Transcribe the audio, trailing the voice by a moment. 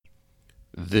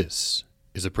This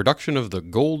is a production of the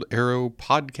Gold Arrow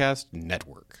Podcast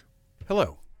Network.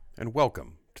 Hello, and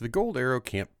welcome to the Gold Arrow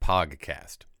Camp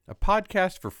Podcast, a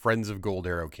podcast for friends of Gold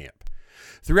Arrow Camp.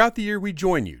 Throughout the year, we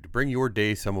join you to bring your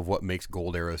day some of what makes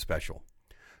Gold Arrow special.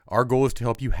 Our goal is to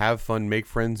help you have fun, make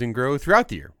friends, and grow throughout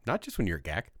the year, not just when you're at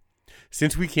GAC.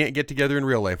 Since we can't get together in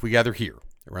real life, we gather here,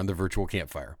 around the virtual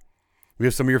campfire. We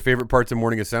have some of your favorite parts of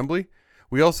morning assembly.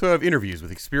 We also have interviews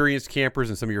with experienced campers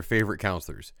and some of your favorite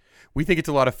counselors. We think it's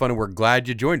a lot of fun, and we're glad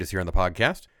you joined us here on the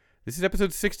podcast. This is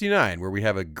episode 69, where we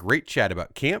have a great chat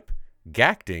about camp,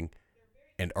 GACting,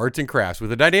 and arts and crafts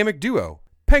with a dynamic duo,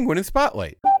 Penguin and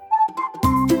Spotlight.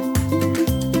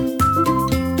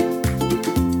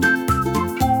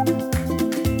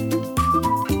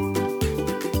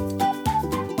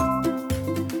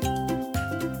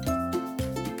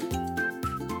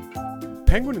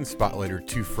 Penguin and Spotlight are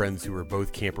two friends who are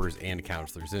both campers and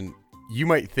counselors, and you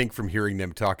might think from hearing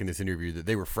them talk in this interview that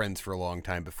they were friends for a long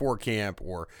time before camp,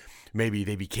 or maybe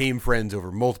they became friends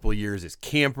over multiple years as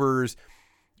campers.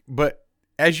 But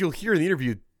as you'll hear in the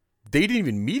interview, they didn't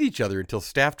even meet each other until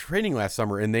staff training last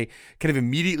summer, and they kind of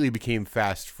immediately became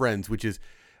fast friends, which is,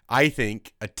 I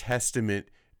think, a testament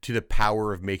to the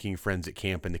power of making friends at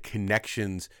camp and the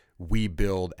connections we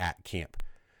build at camp.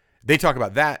 They talk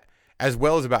about that, as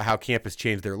well as about how camp has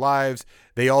changed their lives.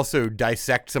 They also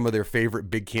dissect some of their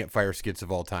favorite big campfire skits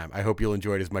of all time. I hope you'll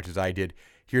enjoy it as much as I did.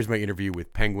 Here's my interview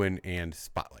with Penguin and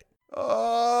Spotlight. Oh,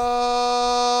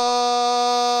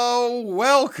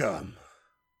 welcome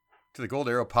to the Gold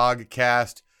Arrow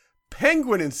Podcast,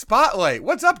 Penguin and Spotlight.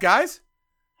 What's up, guys?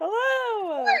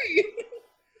 Hello.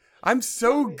 I'm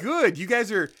so good. You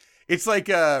guys are, it's like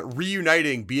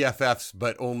reuniting BFFs,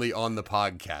 but only on the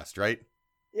podcast, right?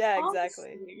 Yeah, exactly.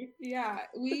 Honestly, yeah,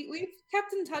 we've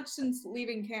kept in touch since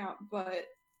leaving camp, but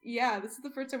yeah, this is the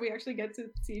first time we actually get to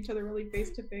see each other really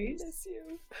face to face. Miss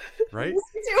you. Right? Me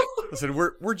too. Listen,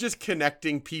 we're just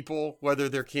connecting people, whether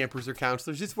they're campers or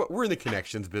counselors. It's what we're in the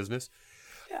connections business.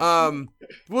 Yeah.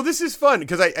 Well, this is fun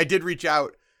because I did reach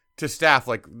out to staff,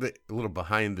 like a little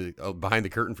behind the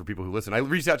curtain for people who listen. I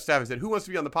reached out to staff and said, "Who wants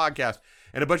to be on the podcast?"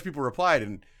 And a bunch of people replied,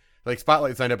 and like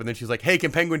Spotlight signed up, and then she's like, "Hey,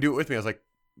 can Penguin do it with me?" I was like,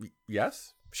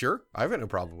 "Yes, sure. I've got no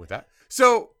problem with that."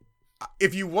 So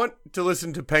if you want to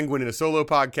listen to Penguin in a solo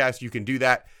podcast, you can do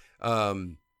that.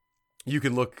 You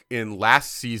can look in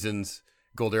last season's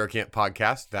Gold Arrow Camp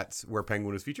podcast. That's where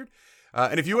Penguin was featured.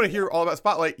 And if you want to hear all about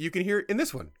Spotlight, you can hear it in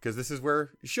this one because this is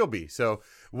where she'll be. So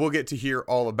we'll get to hear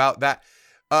all about that.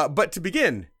 But to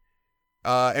begin,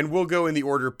 and we'll go in the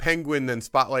order Penguin, then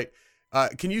Spotlight.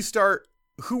 Can you start?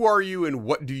 Who are you and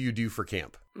what do you do for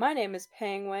camp? My name is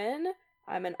Penguin.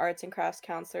 I'm an arts and crafts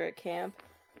counselor at camp,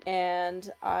 and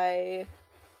I'm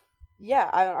an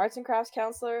arts and crafts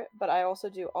counselor, but I also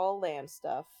do all land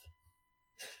stuff.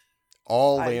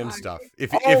 All land stuff.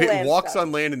 If it land walks stuff.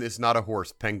 on land and it's not a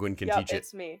horse, Penguin can teach it.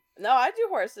 It's me. No, I do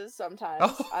horses sometimes.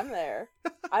 Oh. I'm there.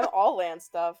 I'm all land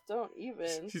stuff. Don't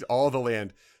even. She's all the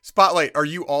land. Spotlight, are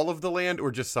you all of the land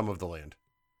or just some of the land?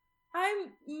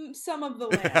 I'm some of the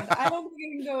land. I don't think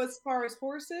I can go as far as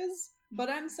horses, but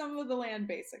I'm some of the land,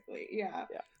 basically. Yeah.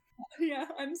 Yeah,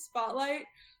 I'm Spotlight.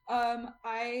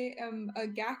 I am a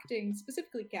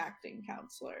specifically GACting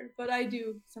counselor, but I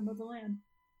do some of the land.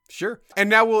 Sure. And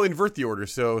now we'll invert the order.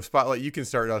 So, Spotlight, you can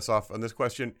start us off on this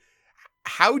question.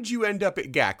 How'd you end up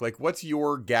at GAC? Like, what's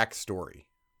your GAC story?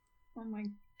 Oh my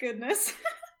goodness.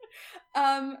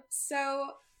 So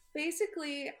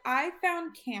basically, I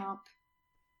found camp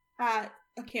at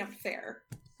a camp fair.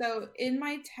 So in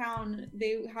my town,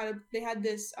 they had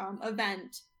this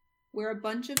event where a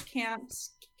bunch of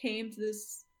camps came to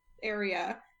this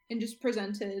area and just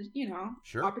presented,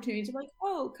 Sure. opportunities of like,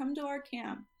 oh, come to our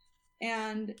camp.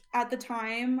 And at the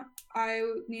time,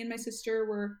 me and my sister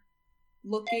were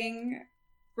looking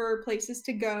for places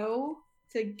to go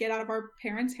to get out of our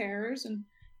parents' hairs, and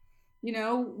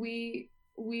we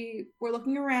were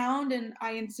looking around, and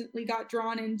I instantly got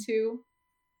drawn into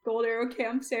Gold Arrow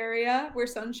Camp's area where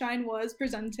Sunshine was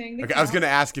presenting. The Okay, camp. I was going to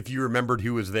ask if you remembered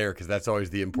who was there because that's always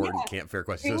the important camp fair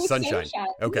question. It So, was Sunshine.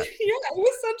 Okay. Yeah, it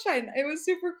was Sunshine. It was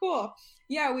super cool.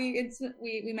 Yeah, we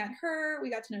met her.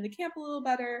 We got to know the camp a little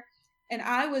better. And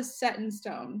I was set in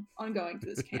stone on going to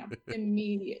this camp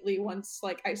immediately once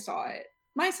I saw it.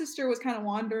 My sister was kind of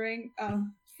wandering.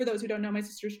 For those who don't know, my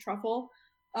sister's Truffle.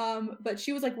 But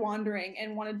she was wandering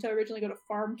and wanted to originally go to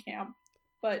farm camp.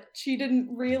 But she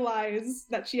didn't realize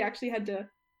that she actually had to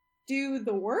do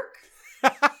the work.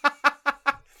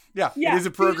 Yeah, it is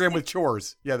a program with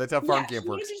chores. Yeah, that's how farm camp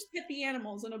works. She just get the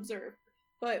animals and observe.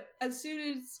 But as soon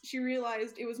as she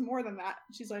realized it was more than that,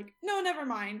 she's like, no, never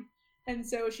mind. And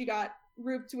so she got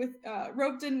roped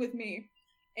in with me.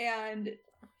 and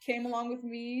came along with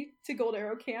me to Gold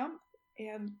Arrow Camp.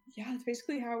 And yeah, that's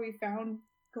basically how we found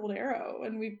Gold Arrow,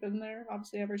 and we've been there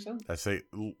obviously ever since. I say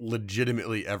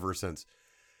legitimately ever since.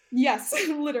 Yes,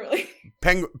 literally.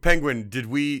 Penguin, did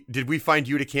we find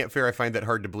you at a camp fair? I find that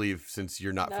hard to believe since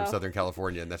you're not from No. Southern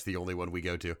California, and that's the only one we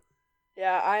go to.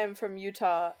 Yeah, I am from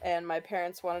Utah, and my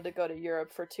parents wanted to go to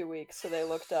Europe for 2 weeks, so they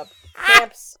looked up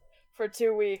camps for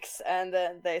 2 weeks, and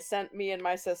then they sent me and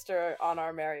my sister on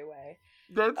our merry way.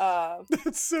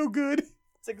 That's so good.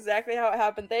 It's exactly how it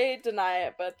happened. They deny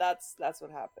it, but that's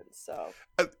what happened. So.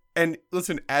 And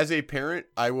listen, as a parent,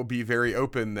 I will be very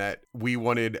open that we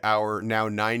wanted our now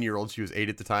 9-year-old, she was 8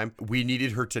 at the time, we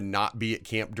needed her to not be at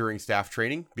camp during staff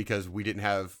training because we didn't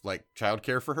have like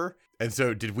childcare for her. And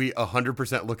so did we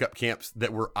 100% look up camps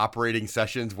that were operating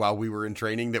sessions while we were in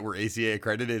training that were ACA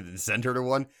accredited and send her to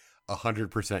one?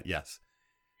 100% yes.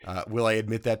 Will I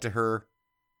admit that to her?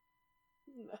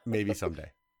 Maybe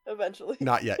someday. Eventually.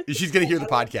 Not yet. She's going to hear the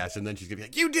podcast and then she's going to be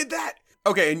like, you did that.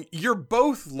 Okay. And you're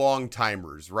both long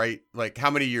timers, right? Like how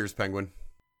many years, Penguin?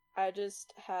 I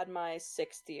just had my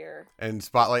 6th year And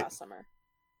Spotlight? last summer.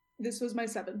 This was my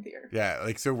 7th year. Yeah.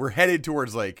 Like, so we're headed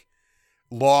towards like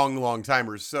long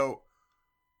timers. So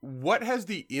what has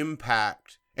the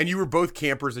impact, and you were both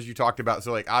campers as you talked about.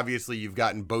 So like, obviously you've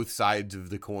gotten both sides of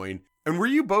the coin. And were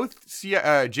you both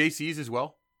JCs as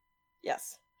well?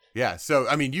 Yes. Yeah. So,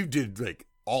 I mean, you did like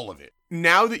all of it.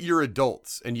 Now that you're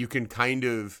adults and you can kind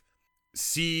of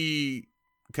see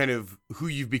kind of who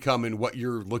you've become and what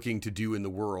you're looking to do in the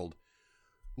world,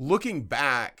 looking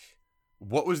back,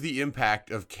 what was the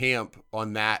impact of camp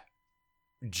on that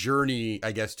journey,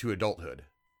 I guess, to adulthood?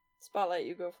 Spotlight,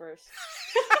 you go first.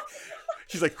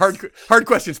 She's like, hard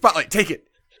question. Spotlight, take it.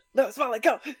 No, Spotlight,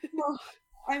 go. Well,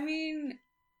 I mean,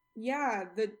 yeah,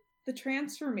 the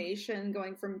transformation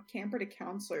going from camper to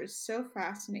counselor is so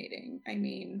fascinating. I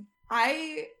mean,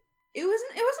 it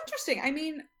was interesting. I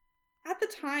mean, at the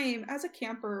time as a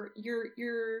camper,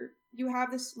 you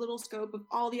have this little scope of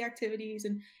all the activities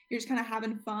and you're just kind of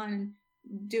having fun,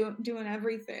 doing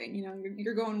everything, you know,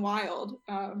 you're going wild.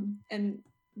 And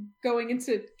going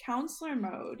into counselor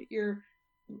mode, you're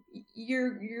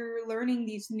learning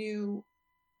these new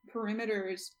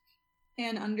perimeters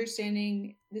and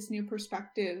understanding this new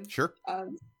perspective Sure. of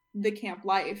the camp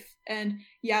life. And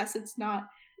yes, it's not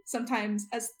sometimes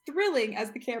as thrilling as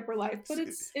the camper life, but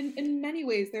it's in many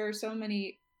ways there are so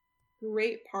many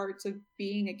great parts of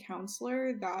being a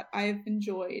counselor that I've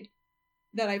enjoyed,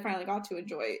 that I finally got to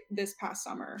enjoy this past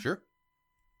summer. Sure.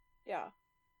 Yeah.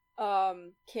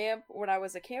 Camp, when I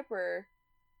was a camper,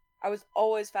 I was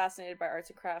always fascinated by arts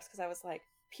and crafts because I was like,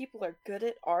 people are good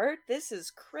at art? This is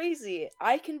crazy.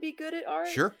 I can be good at art?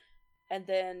 Sure. And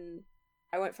then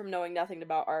I went from knowing nothing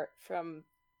about art, from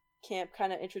camp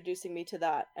kind of introducing me to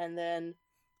that, and then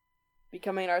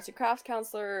becoming an arts and crafts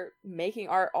counselor, making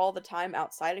art all the time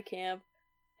outside of camp,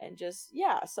 and just,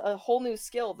 yeah, so a whole new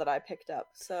skill that I picked up.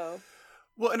 So,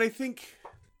 well, and I think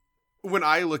when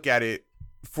I look at it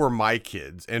for my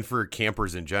kids and for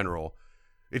campers in general,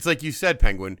 it's like you said,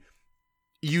 Penguin,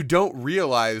 you don't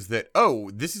realize that,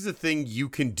 oh, this is a thing you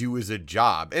can do as a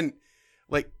job. And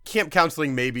like camp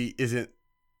counseling maybe isn't,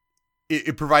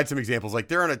 it provides some examples. Like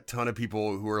there aren't a ton of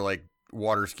people who are like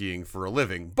water skiing for a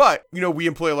living, but you know, we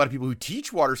employ a lot of people who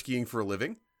teach water skiing for a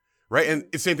living, right? And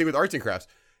it's the same thing with arts and crafts.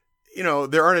 You know,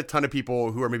 there aren't a ton of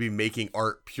people who are maybe making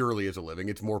art purely as a living.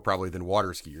 It's more probably than water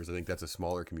skiers. I think that's a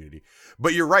smaller community.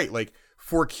 But you're right. Like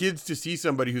for kids to see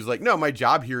somebody who's like, no, my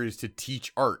job here is to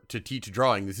teach art, to teach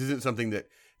drawing. This isn't something that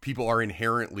people are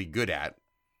inherently good at,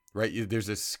 right? There's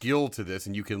a skill to this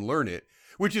and you can learn it,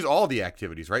 which is all the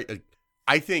activities, right?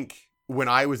 I think when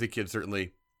I was a kid,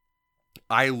 certainly,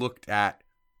 I looked at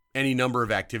any number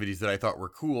of activities that I thought were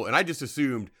cool. And I just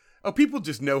assumed, oh, people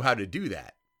just know how to do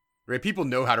that. Right? People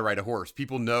know how to ride a horse.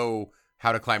 People know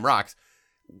how to climb rocks.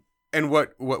 And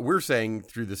what we're saying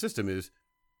through the system is,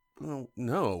 well,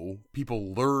 no,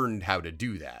 people learned how to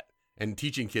do that. And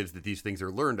teaching kids that these things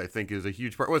are learned, I think, is a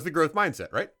huge part. Well, it's the growth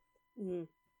mindset, right? mm-hmm.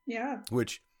 Yeah.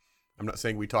 Which I'm not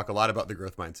saying we talk a lot about the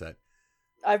growth mindset.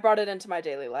 I brought it into my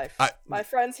daily life. My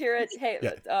friends here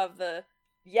at of the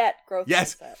growth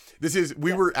mindset. This is,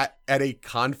 we were at a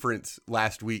conference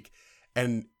last week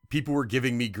and people were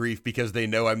giving me grief because they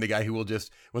know I'm the guy who will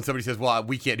just, when somebody says, well,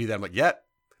 we can't do that, I'm like, yet.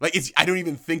 Like, I don't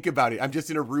even think about it. I'm just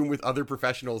in a room with other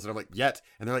professionals and I'm like, yet.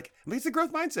 And they're like, it's a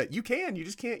growth mindset. You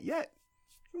just can't yet.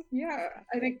 Yeah.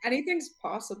 I think anything's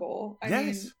possible. I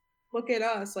mean, look at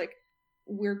us. Like,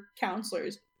 we're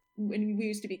counselors. When we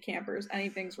used to be campers,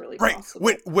 anything's really possible.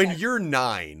 When you're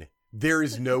 9, there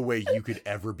is no way you could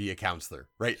ever be a counselor,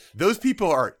 right? Those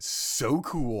people are so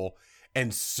cool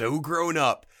and so grown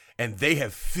up, and they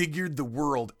have figured the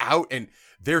world out, and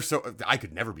I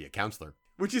could never be a counselor,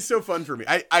 which is so fun for me.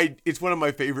 It's one of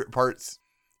my favorite parts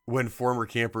when former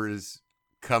campers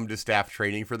come to staff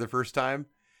training for the first time,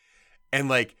 and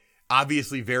like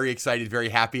obviously very excited, very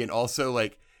happy, and also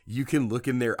like you can look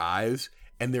in their eyes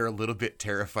and they're a little bit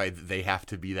terrified that they have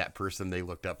to be that person they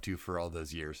looked up to for all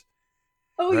those years.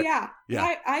 Oh, right? yeah.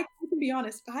 Yeah. I can be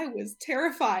honest. I was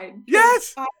terrified.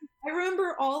 Yes. I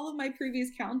remember all of my previous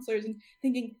counselors and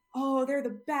thinking, oh, they're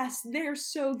the best. They're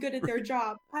so good at their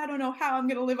job. I don't know how I'm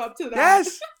going to live up to that.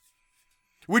 Yes.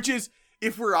 Which is,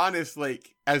 if we're honest,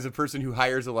 like as a person who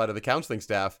hires a lot of the counseling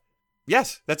staff,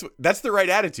 yes, that's the right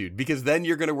attitude, because then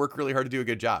you're going to work really hard to do a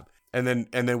good job. And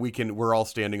then we're all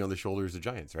standing on the shoulders of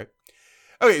giants, right?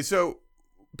 Okay, so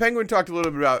Penguin talked a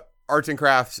little bit about arts and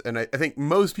crafts, and I think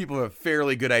most people have a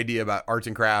fairly good idea about arts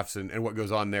and crafts and what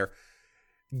goes on there.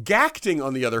 Gacting,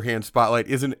 on the other hand, Spotlight,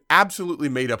 is an absolutely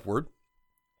made-up word.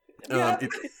 Yeah.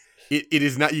 It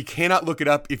is not, you cannot look it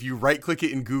up. If you right-click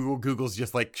it in Google, Google's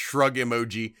just like shrug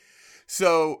emoji.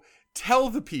 So tell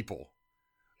the people,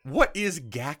 what is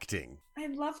gacting?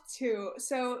 I'd love to.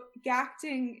 So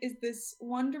gacting is this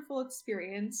wonderful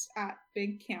experience at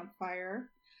Big Campfire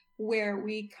where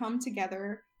we come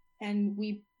together and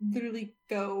we literally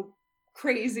go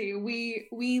crazy.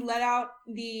 We let out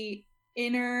the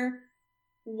inner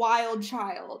wild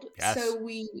child. Yes. So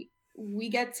we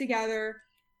get together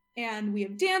and we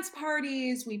have dance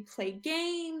parties, we play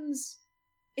games.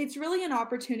 It's really an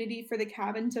opportunity for the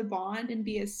cabin to bond and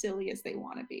be as silly as they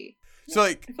want to be. So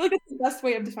like, I feel like that's the best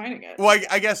way of defining it. well,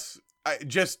 I guess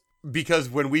just because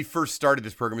when we first started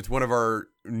this program, it's one of our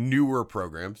newer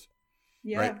programs.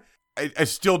 Yeah. Right? I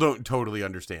still don't totally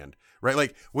understand, right?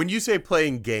 Like when you say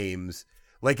playing games,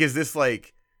 like, is this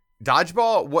like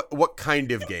dodgeball? What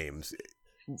kind of games?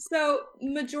 So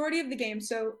majority of the game.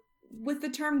 So with the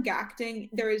term gacting,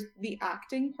 there is the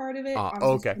acting part of it.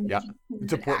 Okay. Yeah.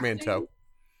 It's a portmanteau. Acting.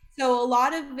 So a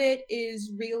lot of it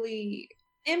is really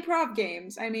improv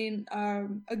games. I mean,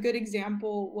 a good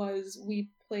example was we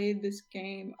played this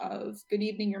game of Good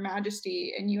Evening, Your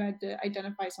Majesty, and you had to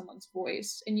identify someone's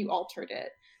voice and you altered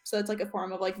it. So it's like a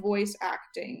form of like voice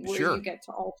acting where Sure. you get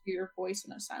to alter your voice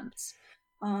in a sense.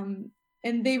 And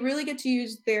they really get to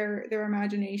use their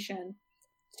imagination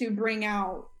to bring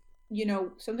out, you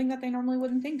know, something that they normally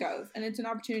wouldn't think of. And it's an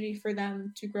opportunity for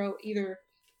them to grow either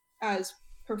as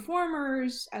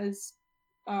performers, as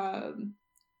I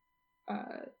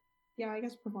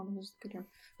guess performers is a good term,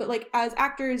 but like as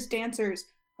actors, dancers,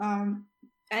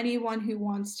 anyone who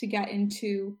wants to get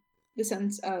into the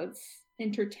sense of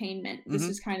entertainment. This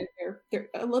is kind of their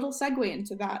a little segue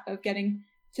into that of getting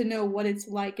to know what it's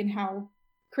like and how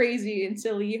crazy and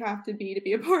silly you have to be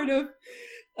a part of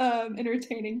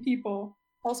entertaining people.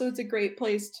 Also, it's a great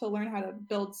place to learn how to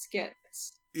build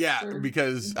skits. Yeah,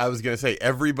 because I was going to say,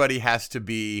 everybody has to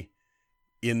be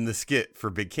in the skit for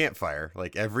Big Campfire.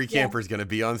 Like every camper is going to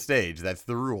be on stage. That's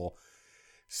the rule.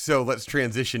 So let's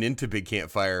transition into Big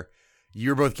Campfire.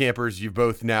 You're both campers. You've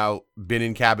both now been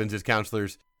in cabins as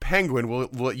counselors. Penguin, we'll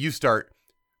let you start.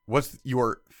 What's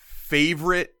your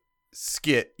favorite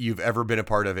skit you've ever been a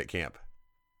part of at camp?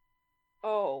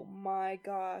 Oh my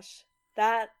gosh.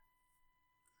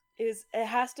 It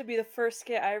has to be the first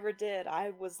skit I ever did.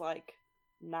 I was like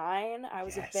 9. I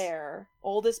was a bear,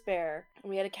 oldest bear.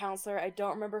 We had a counselor. I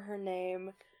don't remember her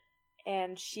name.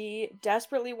 And she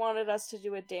desperately wanted us to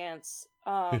do a dance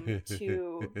what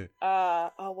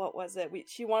was it?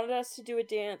 She wanted us to do a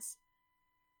dance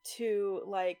to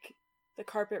like the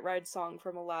carpet ride song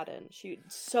from Aladdin. She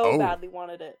so badly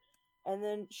wanted it. And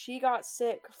then she got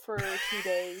sick for 2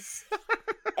 days.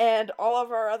 And all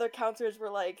of our other counselors were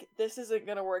like, this isn't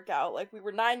going to work out. Like, we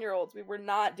were 9-year-olds. We were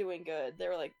not doing good. They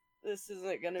were like, this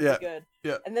isn't going to be good.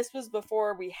 Yeah. And this was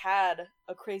before we had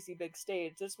a crazy big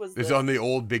stage. This was It's on the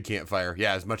old Big Campfire.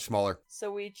 Yeah, it's much smaller.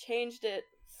 So we changed it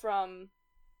from...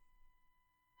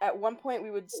 At one point,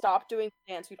 we would stop doing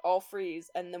the dance. We'd all freeze.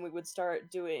 And then we would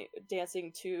start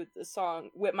dancing to the song,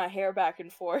 Whip My Hair Back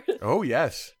and Forth. Oh,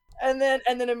 yes. And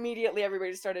then immediately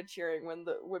everybody started cheering when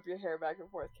the Whip Your Hair Back and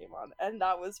Forth came on. And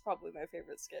that was probably my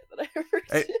favorite skit that I ever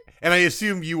did. And I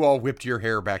assume you all whipped your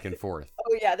hair back and forth.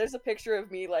 Oh yeah, there's a picture of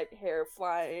me like hair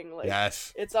flying. Like,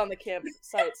 yes. It's on the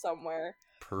campsite somewhere.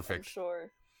 Perfect. I'm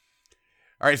sure.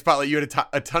 All right, Spotlight, you had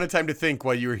a ton of time to think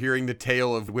while you were hearing the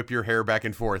tale of Whip Your Hair Back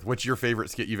and Forth. What's your favorite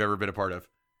skit you've ever been a part of?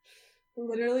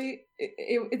 Literally,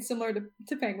 it's similar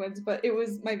to Penguins, but it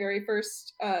was my very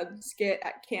first skit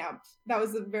at camp. That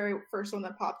was the very first one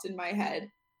that popped in my head.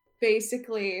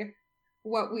 Basically,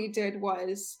 what we did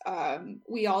was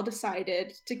we all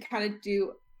decided to kind of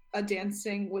do a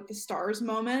Dancing with the Stars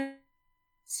moment.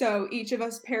 So each of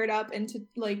us paired up into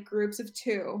like groups of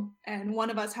 2, and one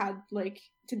of us had like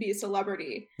to be a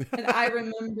celebrity. And I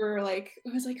remember like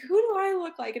I was like, who do I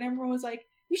look like? And everyone was like,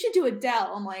 you should do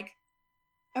Adele. I'm like,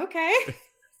 okay.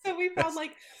 So we found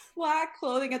like black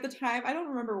clothing at the time. I don't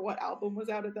remember what album was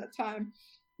out at that time,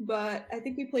 but I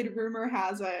think we played Rumor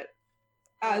Has It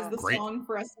as the Great. song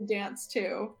for us to dance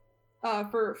to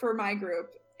for my group.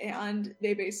 And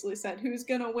they basically said, who's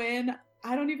gonna win?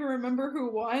 I don't even remember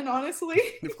who won, honestly.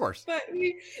 Of course. But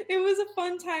it was a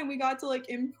fun time. We got to like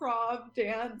improv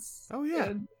dance. Oh yeah.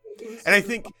 And I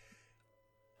think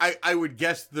I would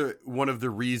guess one of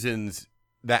the reasons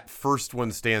that first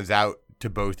one stands out to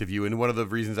both of you, and one of the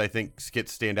reasons I think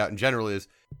skits stand out in general, is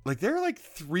like there are like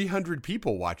 300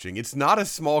 people watching. It's not a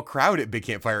small crowd at Big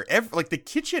Campfire. Like the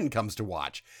kitchen comes to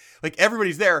watch. Like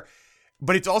everybody's there,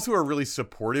 but it's also a really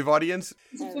supportive audience.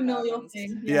 It's a familial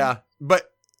thing. Yeah.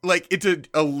 But like it's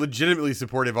a legitimately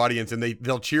supportive audience, and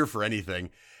they'll cheer for anything.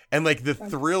 And like the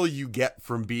thrill you get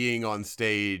from being on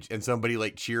stage and somebody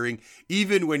like cheering,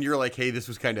 even when you're like, hey, this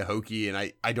was kind of hokey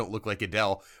and I don't look like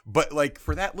Adele. But like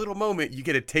for that little moment, you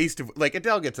get a taste of like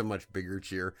Adele gets a much bigger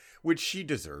cheer, which she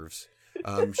deserves.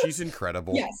 She's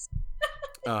incredible. Yes.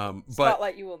 But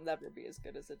Spotlight, you will never be as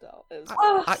good as Adele.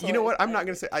 you know what? I'm not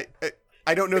going to say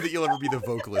I don't know that you'll ever be the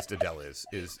vocalist Adele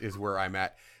is where I'm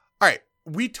at. All right.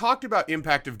 We talked about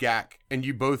impact of GAC, and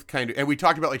you both and we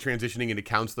talked about like transitioning into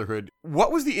counselorhood.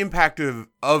 What was the impact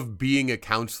of being a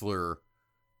counselor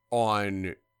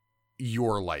on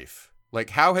your life?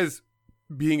 Like, how has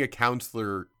being a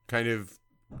counselor kind of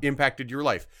impacted your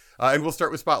life? And we'll start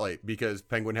with Spotlight, because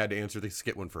Penguin had to answer the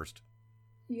skit one first.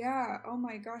 Yeah. Oh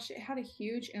my gosh. It had a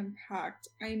huge impact.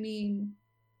 I mean,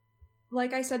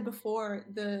 like I said before,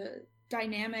 the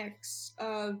dynamics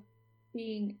of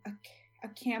being a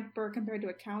camper compared to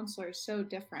a counselor is so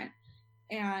different,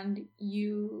 and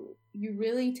you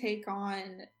really take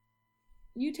on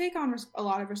a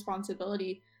lot of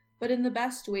responsibility, but in the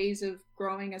best ways of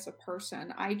growing as a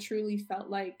person. I truly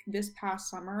felt like this past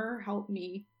summer helped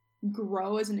me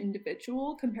grow as an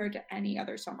individual compared to any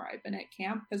other summer I've been at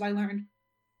camp, because I learned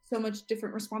so much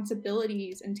different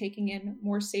responsibilities and taking in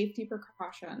more safety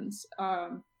precautions,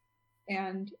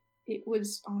 and it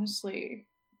was honestly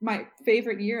my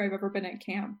favorite year I've ever been at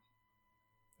camp.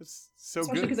 That's so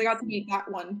Especially good. because I got to meet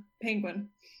that one, Penguin.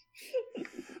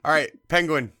 All right,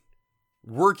 Penguin,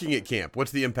 working at camp, what's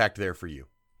the impact there for you?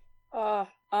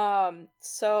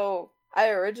 So I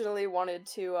originally wanted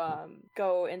to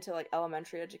go into like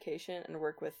elementary education and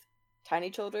work with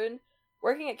tiny children.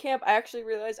 Working at camp, I actually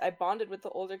realized I bonded with the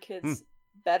older kids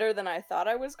better than I thought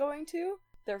I was going to.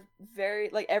 They're very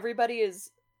like everybody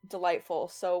is delightful,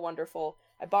 so wonderful.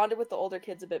 I bonded with the older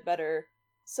kids a bit better.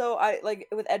 So I like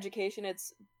with education,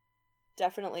 it's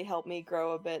definitely helped me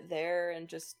grow a bit there and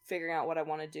just figuring out what I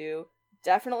want to do.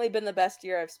 Definitely been the best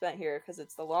year I've spent here because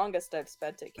it's the longest I've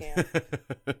spent at camp.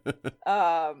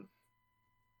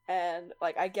 And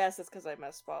like I guess it's because I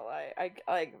miss Spotlight.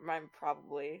 I'm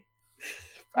probably.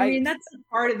 I mean, that's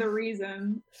part of the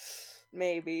reason.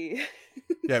 Maybe.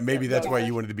 Yeah, maybe that's why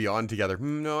you wanted to be on together.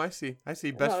 No, I see.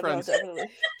 Best friends. No, definitely.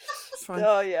 It's fine.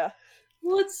 Oh yeah.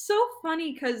 Well, it's so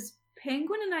funny because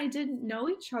Penguin and I didn't know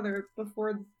each other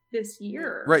before this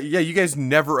year. Right. Yeah, you guys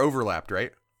never overlapped,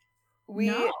 right? We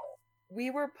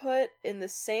were put in the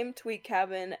same tweet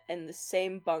cabin and the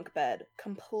same bunk bed.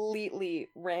 Completely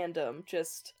random.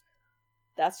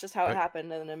 That's just how it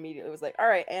happened, and then immediately it was like, all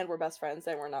right, and we're best friends,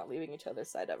 and we're not leaving each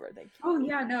other's side ever. Thank you. Oh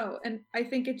yeah, no. And I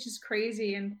think it's just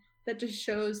crazy, and that just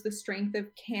shows the strength of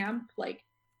camp. Like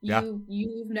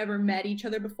you've never met each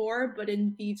other before, but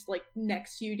in these like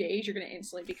next few days you're gonna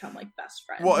instantly become like best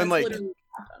friends. Well, and that's like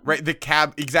right, the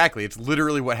cab exactly. It's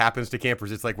literally what happens to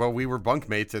campers. It's like, well, we were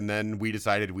bunkmates, and then we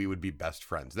decided we would be best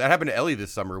friends. That happened to Ellie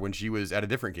this summer when she was at a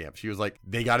different camp. She was like,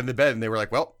 they got in the bed and they were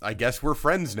like, well, I guess we're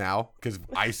friends now because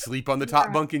I sleep on the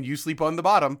top bunk and you sleep on the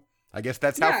bottom. I guess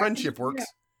that's how friendship works.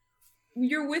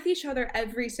 You're with each other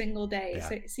every single day,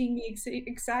 seeing the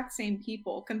exact same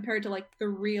people compared to like the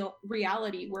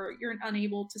reality where you're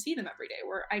unable to see them every day,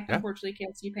 where I unfortunately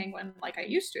can't see Penguin like I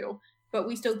used to, but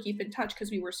we still keep in touch because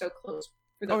we were so close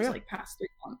for those like past 3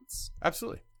 months.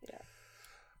 Absolutely. Yeah.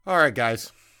 All right,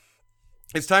 guys.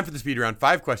 It's time for the speed round.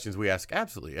 5 questions we ask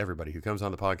absolutely everybody who comes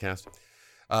on the podcast.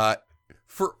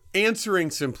 For answering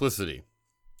simplicity,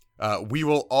 we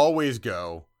will always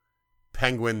go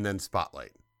Penguin, then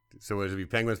Spotlight. So it'll be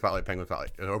Penguin, Spotlight,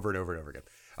 over and over and over again.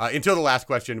 Until the last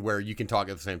question where you can talk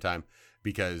at the same time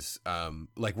because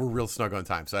like we're real snug on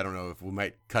time. So I don't know if we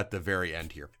might cut the very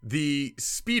end here. The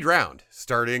speed round,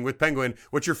 starting with Penguin.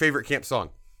 What's your favorite camp song?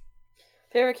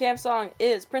 Favorite camp song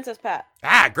is Princess Pat.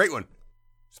 Great one.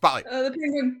 Spotlight.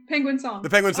 The penguin song. The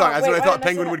penguin song. That's wait, what I why thought didn't I say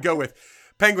Penguin that? would go with.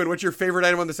 Penguin, what's your favorite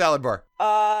item on the salad bar?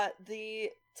 The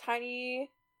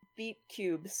tiny beet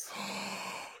cubes.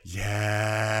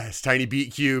 Yes, tiny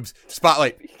beet cubes.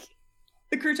 Spotlight.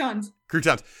 The croutons.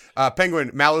 Croutons.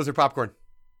 Penguin, mallows or popcorn?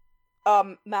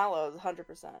 Mallows,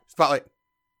 100%. Spotlight.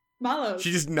 Mallows.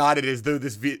 She just nodded as though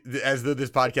this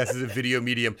podcast is a video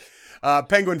medium.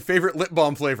 Penguin, favorite lip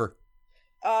balm flavor?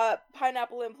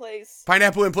 Pineapple in place.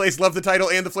 Pineapple in place. Love the title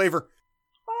and the flavor.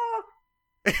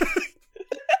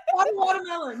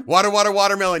 Watermelon.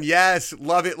 Watermelon. Yes,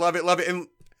 love it. And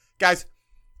guys,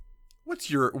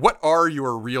 what are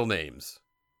your real names?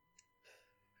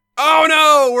 Oh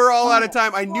no, we're all out of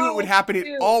time. I knew it would happen. It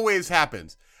always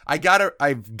happens. I've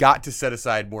got to set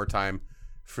aside more time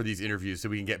for these interviews so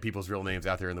we can get people's real names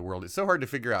out there in the world. It's so hard to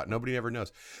figure out. Nobody ever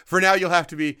knows. For now, you'll have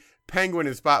to be Penguin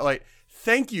and Spotlight.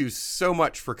 Thank you so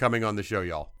much for coming on the show,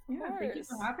 y'all. Yeah, thank you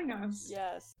for having us.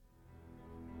 Yes.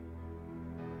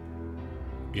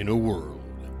 In a world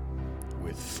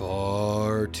with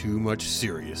far too much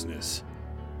seriousness,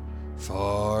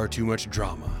 far too much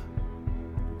drama,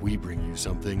 we bring you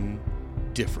something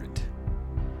different.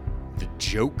 The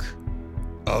joke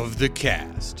of the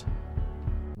cast.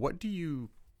 What do you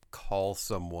call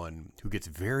someone who gets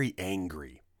very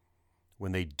angry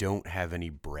when they don't have any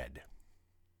bread?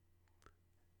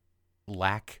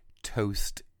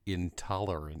 Lactose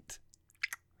intolerant.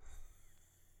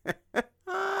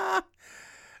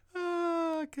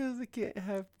 Because they can't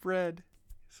have bread,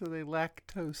 so they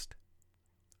lactose.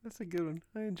 That's a good one.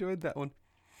 I enjoyed that one.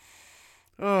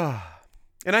 Oh,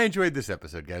 and I enjoyed this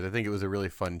episode, guys. I think it was a really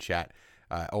fun chat.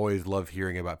 I always love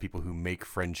hearing about people who make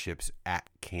friendships at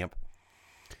camp.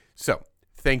 So,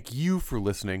 thank you for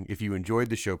listening. If you enjoyed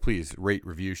the show, please rate,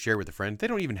 review, share with a friend. They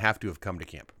don't even have to have come to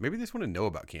camp. Maybe they just want to know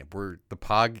about camp. The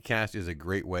podcast is a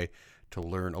great way to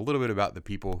learn a little bit about the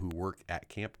people who work at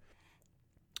camp.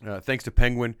 Thanks to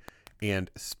Penguin and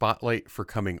Spotlight for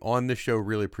coming on the show.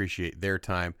 Really appreciate their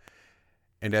time.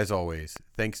 And as always,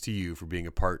 thanks to you for being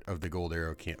a part of the Gold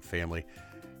Arrow Camp family.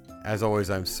 As always,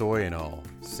 I'm Soy, and I'll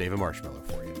save a marshmallow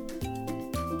for you.